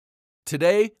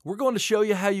Today, we're going to show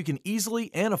you how you can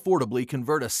easily and affordably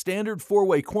convert a standard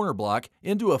 4-way corner block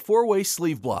into a 4-way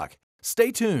sleeve block.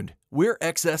 Stay tuned, we're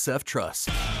XSF Truss.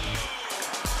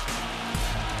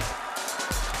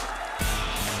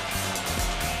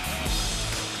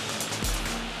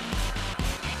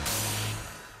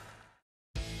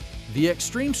 The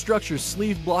Xtreme Structures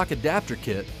sleeve block adapter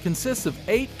kit consists of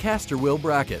 8 caster wheel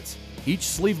brackets. Each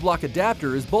sleeve block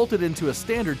adapter is bolted into a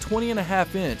standard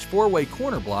 20.5-inch 4-way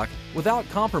corner block without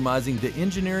compromising the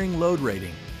engineering load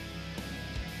rating.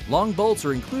 Long bolts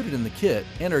are included in the kit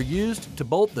and are used to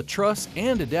bolt the truss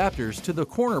and adapters to the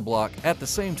corner block at the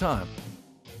same time.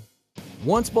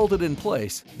 Once bolted in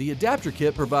place, the adapter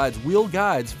kit provides wheel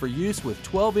guides for use with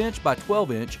 12-inch by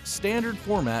 12-inch standard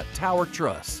format tower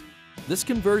truss. This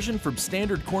conversion from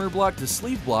standard corner block to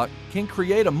sleeve block can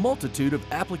create a multitude of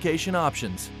application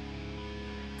options.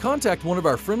 Contact one of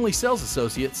our friendly sales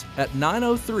associates at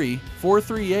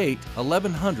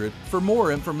 903-438-1100 for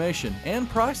more information and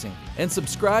pricing, and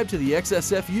subscribe to the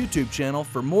XSF YouTube channel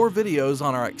for more videos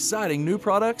on our exciting new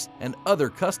products and other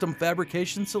custom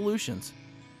fabrication solutions.